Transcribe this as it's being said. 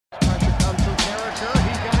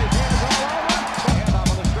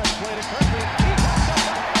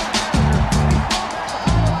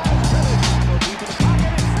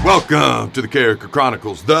Welcome to the Character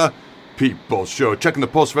Chronicles, the People Show. Checking the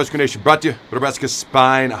pulse of Husker Nation, brought to you by Nebraska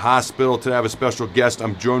Spine Hospital. Today I have a special guest.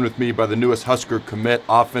 I'm joined with me by the newest Husker commit,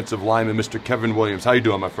 offensive lineman, Mr. Kevin Williams. How you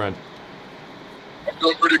doing, my friend? I'm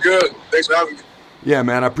doing pretty good. Thanks for having me. Yeah,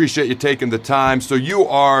 man, I appreciate you taking the time. So you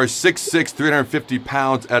are 6'6", 350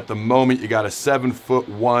 pounds at the moment. You got a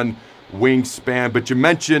 7'1" wingspan, but you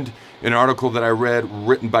mentioned in an article that I read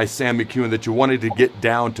written by Sam McEwen that you wanted to get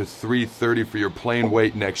down to 330 for your playing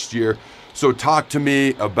weight next year. So talk to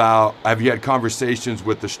me about, have you had conversations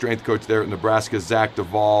with the strength coach there at Nebraska, Zach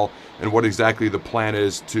Duvall, and what exactly the plan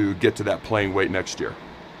is to get to that playing weight next year?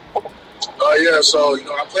 So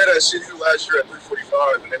I played at CU last year at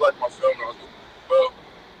 345, and they liked my film, and I was doing well.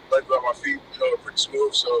 Liked my feet, were pretty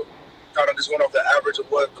smooth, so kind of just went off the average of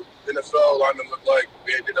what the NFL linemen look like.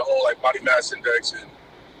 They did the whole body mass index, and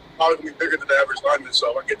probably gonna be bigger than the average lineman.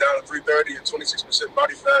 So if I get down to 330 and 26%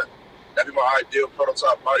 body fat, that'd be my ideal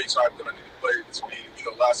prototype body type that I need to play to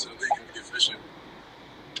be, last in the league and be efficient.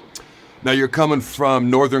 Now you're coming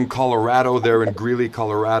from northern Colorado, there in Greeley,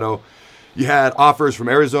 Colorado. You had offers from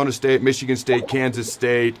Arizona State, Michigan State, Kansas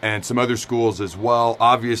State, and some other schools as well.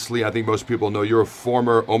 Obviously, I think most people know you're a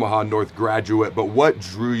former Omaha North graduate, but what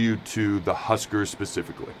drew you to the Huskers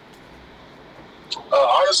specifically?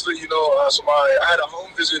 Honestly, I had a home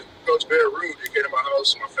visit with Coach Bear Rude. He came to my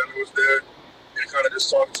house, my family was there, and kind of just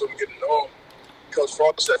talking to him, getting to know him. Coach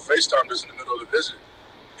Frost had FaceTimed us in the middle of the visit.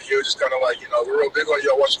 And he was just kind of like, we're real big on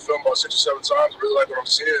you. I watched the film about 6 or 7 times. I really like what I'm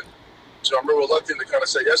seeing. So I'm real reluctant to kind of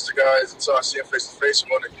say yes to guys until I see him face to face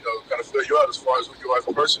and want to, kind of fill you out as far as who you are as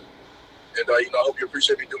a person. And, I hope you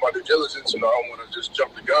appreciate me doing my due diligence. I don't want to just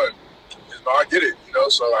jump the gun. I get it,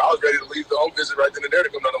 So I was ready to leave the home visit right then and there to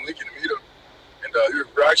come down to Lincoln to meet him. And we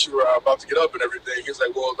were about to get up and everything. He was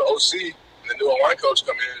like, well, the OC and the new line coach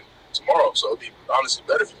come in tomorrow. So it'd be honestly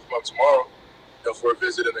better if you come up tomorrow, for a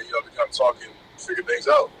visit and then, we kind of talk and figure things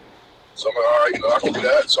out. So I'm like, all right, I can do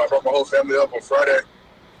that. So I brought my whole family up on Friday.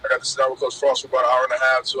 I got to sit down with Coach Frost for about an hour and a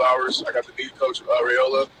half, 2 hours. I got to meet Coach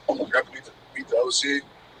Raiola. I got to meet the OC.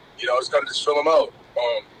 It's kind of just fill him out.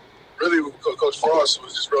 Really, Coach Frost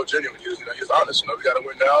was just real genuine. He was honest. We got to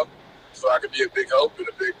win now. So I could be a big help and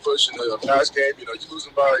a big push in the pass game. You're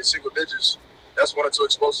losing by single digits. That's 1 or 2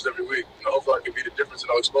 explosives every week. Hopefully I can be the difference in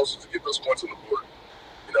all explosives to get those points on the board.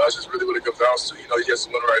 It's just really what it comes down to. He has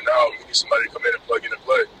to win right now. We need somebody to come in and plug in and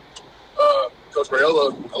play. Coach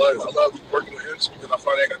Raiola, I love working with him because I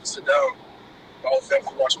finally got to sit down. My whole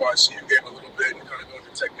family watched my CU game a little bit and kind of go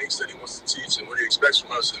into techniques that he wants to teach and what he expects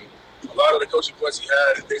from us. And a lot of the coaching points he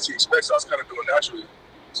had and things he expects, I was kind of doing naturally.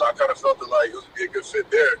 So I kind of felt that it would be a good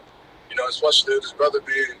fit there. Especially his brother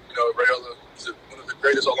being, Raiola, he's one of the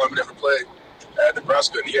greatest all-linemen ever played at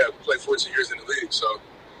Nebraska, and he had played 14 years in the league. So,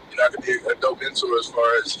 I could be a dope mentor as far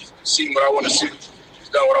as he's seen what I want to see. He's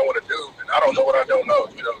done what I want to do, and I don't know what I don't know,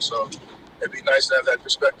 So it'd be nice to have that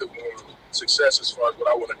perspective on success as far as what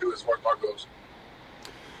I want to do as far as my goals.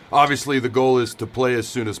 Obviously, the goal is to play as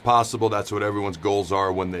soon as possible. That's what everyone's goals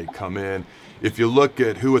are when they come in. If you look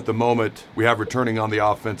at who at the moment we have returning on the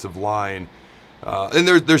offensive line, and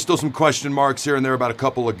there's still some question marks here and there about a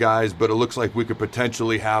couple of guys, but it looks like we could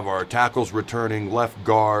potentially have our tackles returning, left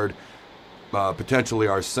guard, potentially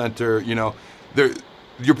our center.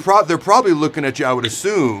 They're probably looking at you, I would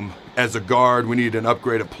assume, as a guard. We need an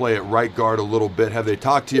upgrade at play at right guard a little bit. Have they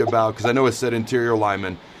talked to you about, because I know it said interior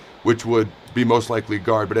lineman, which would be most likely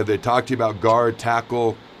guard, but have they talked to you about guard,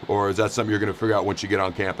 tackle, or is that something you're going to figure out once you get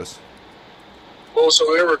on campus? Well, so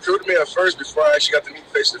they recruited me at first before I actually got to meet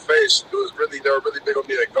face-to-face. They were really big on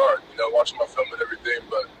me at guard, watching my film and everything.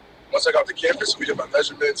 But once I got to campus, we did my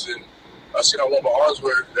measurements, and I seen how long my arms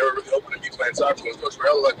were. They were really open to me playing tackle. And Coach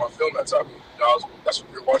Raiola liked my film at tackle. That's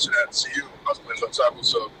what we were watching at CU. I was playing left tackle.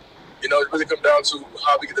 So, it really comes down to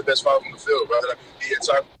how we get the best 5 on the field. Rather than be at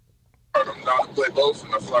tackle, I'm down to play both,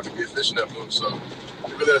 and I feel like I can be efficient at both. So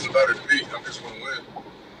it really doesn't matter to me. I just want to win.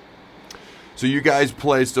 So you guys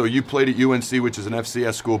played, so you played at UNC, which is an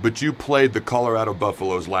FCS school, but you played the Colorado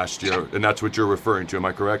Buffaloes last year, and that's what you're referring to, am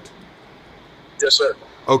I correct? Yes, sir.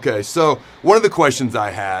 Okay, so one of the questions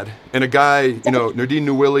I had, and a guy, Nardine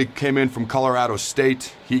Newilly came in from Colorado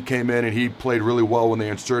State. He came in and he played really well when they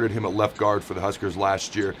inserted him at left guard for the Huskers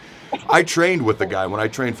last year. I trained with the guy when I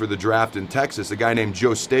trained for the draft in Texas, a guy named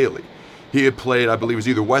Joe Staley. He had played, I believe it was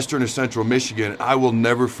either Western or Central Michigan. I will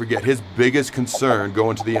never forget his biggest concern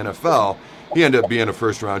going to the NFL. He ended up being a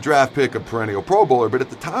first-round draft pick, a perennial Pro Bowler, but at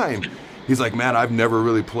the time, he's like, man, I've never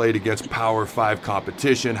really played against Power 5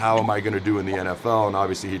 competition. How am I going to do in the NFL? And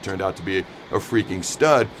obviously, he turned out to be a freaking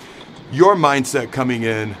stud. Your mindset coming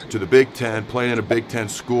in to the Big Ten, playing in a Big Ten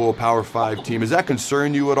school, Power 5 team, does that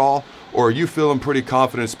concern you at all? or are you feeling pretty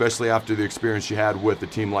confident, especially after the experience you had with a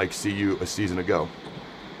team like CU a season ago?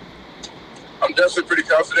 I'm definitely pretty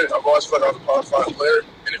confident. I've always felt like I was a Power 5 player,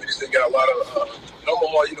 and if you just didn't get a lot of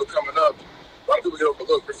Omaha, coming up, a lot of people get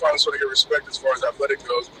overlooked. We're finally sort of get respect as far as athletic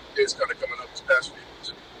goes, but it's kind of coming up this past few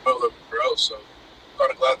years well everywhere else. So I'm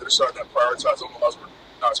kind of glad that they're starting to prioritize Omaha's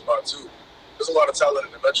not spot too. There's a lot of talent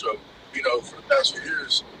in the Metro. For the past few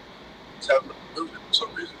years, it's haven't moved it for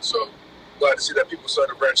some reason. So glad to see that people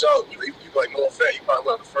starting to branch out. Even people like Noah Fant, he probably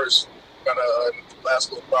one of the first kind of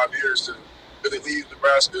last little 5 years to really leave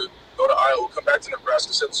Nebraska, go to Iowa, come back to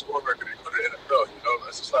Nebraska, set the score record, and go to the NFL.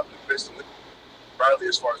 That's a slap in the face to Riley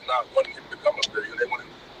as far as not wanting him to come up there. They want him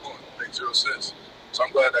to go. It makes zero sense. So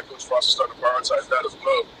I'm glad that Coach Frost is starting to prioritize that as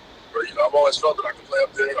well. But, I've always felt that I can play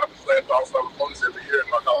up there. I've been playing Power 5 opponents every year in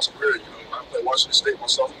my college career. I played Washington State my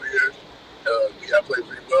sophomore year. I played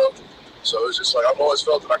pretty well. So it's just like I've always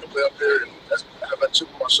felt that I can play up there and have that chip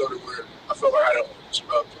on my shoulder where I felt like I had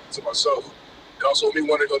to myself. And also, me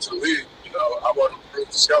wanting to go to the league, I want to prove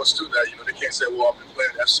to scouts too that, they can't say, well, I've been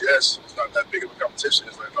playing FCS. It's not that big of a competition.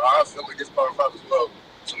 It's like, no, I feel against Power 5 as well.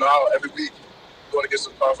 So now every week, going against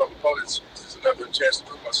some Power 5 opponents is another chance to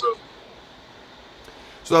prove myself.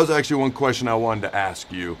 So that was actually one question I wanted to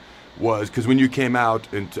ask you, was because when you came out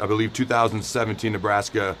in, I believe, 2017,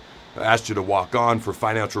 Nebraska asked you to walk on for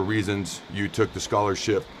financial reasons. You took the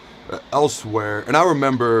scholarship elsewhere. And I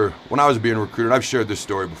remember when I was being recruited, I've shared this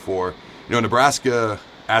story before, Nebraska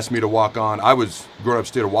asked me to walk on. I was growing up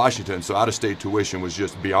state of Washington, so out-of-state tuition was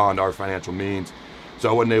just beyond our financial means, so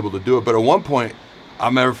I wasn't able to do it. But at one point,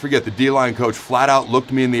 I'll never forget, the D-line coach flat out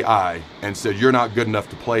looked me in the eye and said, "You're not good enough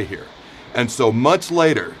to play here." And so months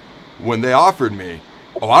later, when they offered me,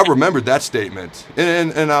 I remembered that statement.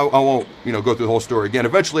 And I won't, go through the whole story again.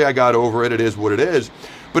 Eventually, I got over it. It is what it is.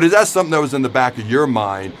 But is that something that was in the back of your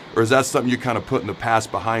mind, or is that something you kind of put in the past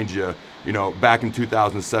behind you, back in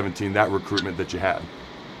 2017, that recruitment that you had?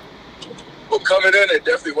 Well, coming in, it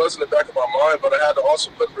definitely was in the back of my mind, but I had to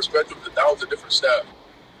also put in perspective that was a different staff.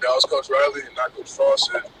 That was Coach Riley and not Coach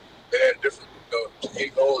Frost, and they had different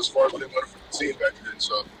goals as far as what they wanted from the team back then.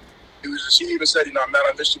 So he even said, "Man,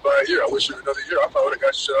 I missed you by a year. I wish you another year. I probably would have got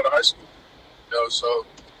you straight out of high school." So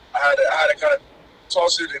I had to kind of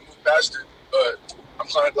toss it and move past it. But I'm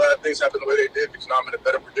kind of glad things happened the way they did, because now I'm in a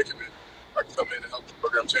better predicament. I can come in and help the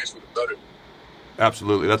program change for the better.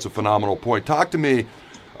 Absolutely, that's a phenomenal point. Talk to me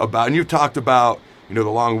about, and you've talked about, the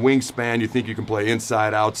long wingspan. You think you can play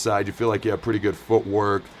inside, outside. You feel like you have pretty good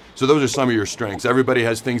footwork. So those are some of your strengths. Everybody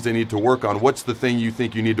has things they need to work on. What's the thing you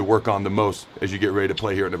think you need to work on the most as you get ready to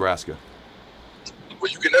play here at Nebraska? Well,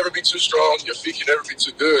 you can never be too strong. Your feet can never be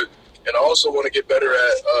too good. And I also want to get better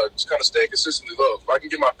at just kind of staying consistently low. If I can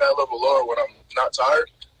get my pad level lower when I'm not tired,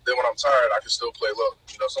 then when I'm tired, I can still play low.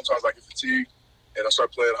 Sometimes I get fatigued and I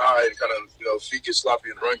start playing high and kind of, feet get sloppy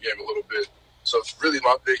in the run game a little bit. So it's really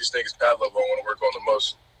my biggest thing is pad level I want to work on the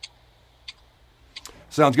most.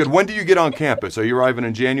 Sounds good. When do you get on campus? Are you arriving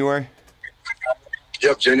in January?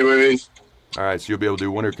 Yep, January 8th. All right, so you'll be able to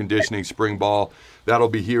do winter conditioning, spring ball. That'll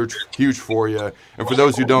be huge for you. And for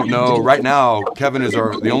those who don't know, right now, Kevin is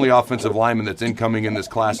the only offensive lineman that's incoming in this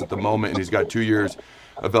class at the moment, and he's got 2 years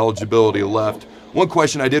of eligibility left. One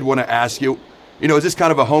question I did want to ask you, is this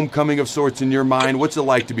kind of a homecoming of sorts in your mind? What's it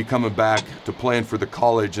like to be coming back to playing for the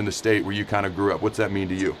college in the state where you kind of grew up? What's that mean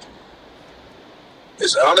to you?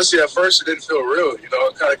 It's honestly, at first, it didn't feel real.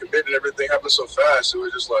 Kind of committed, everything happened so fast. It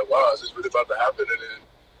was just like, wow, is this really about to happen? And then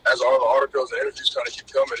as all the articles and interviews kind of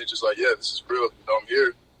keep coming, it's just like, yeah, this is real. I'm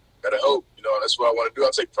here. Gotta hope. That's what I want to do. I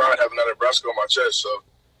take pride having that Nebraska on my chest. So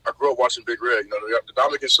I grew up watching Big Red.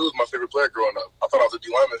 Dominican Sue was my favorite player growing up. I thought I was a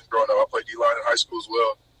D-lineman growing up. I played D-line in high school as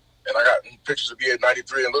well. And I got pictures of me at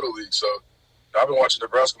 93 in Little League. So I've been watching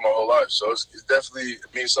Nebraska my whole life. So it definitely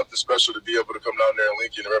means something special to be able to come down there in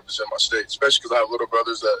Lincoln and represent my state, especially because I have little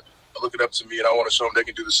brothers that are looking up to me, and I want to show them they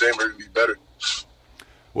can do the same or even be better.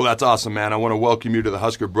 Well, that's awesome, man. I want to welcome you to the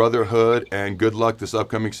Husker Brotherhood, and good luck this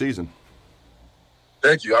upcoming season.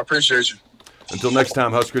 Thank you. I appreciate you. Until next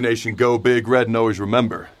time, Husker Nation, go Big Red, and always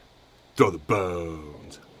remember, throw the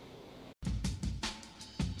bones.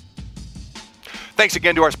 Thanks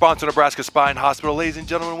again to our sponsor, Nebraska Spine Hospital. Ladies and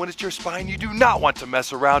gentlemen, when it's your spine, you do not want to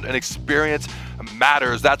mess around, and experience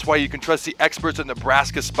matters. That's why you can trust the experts at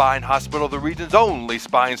Nebraska Spine Hospital, the region's only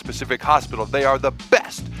spine-specific hospital. They are the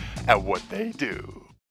best at what they do.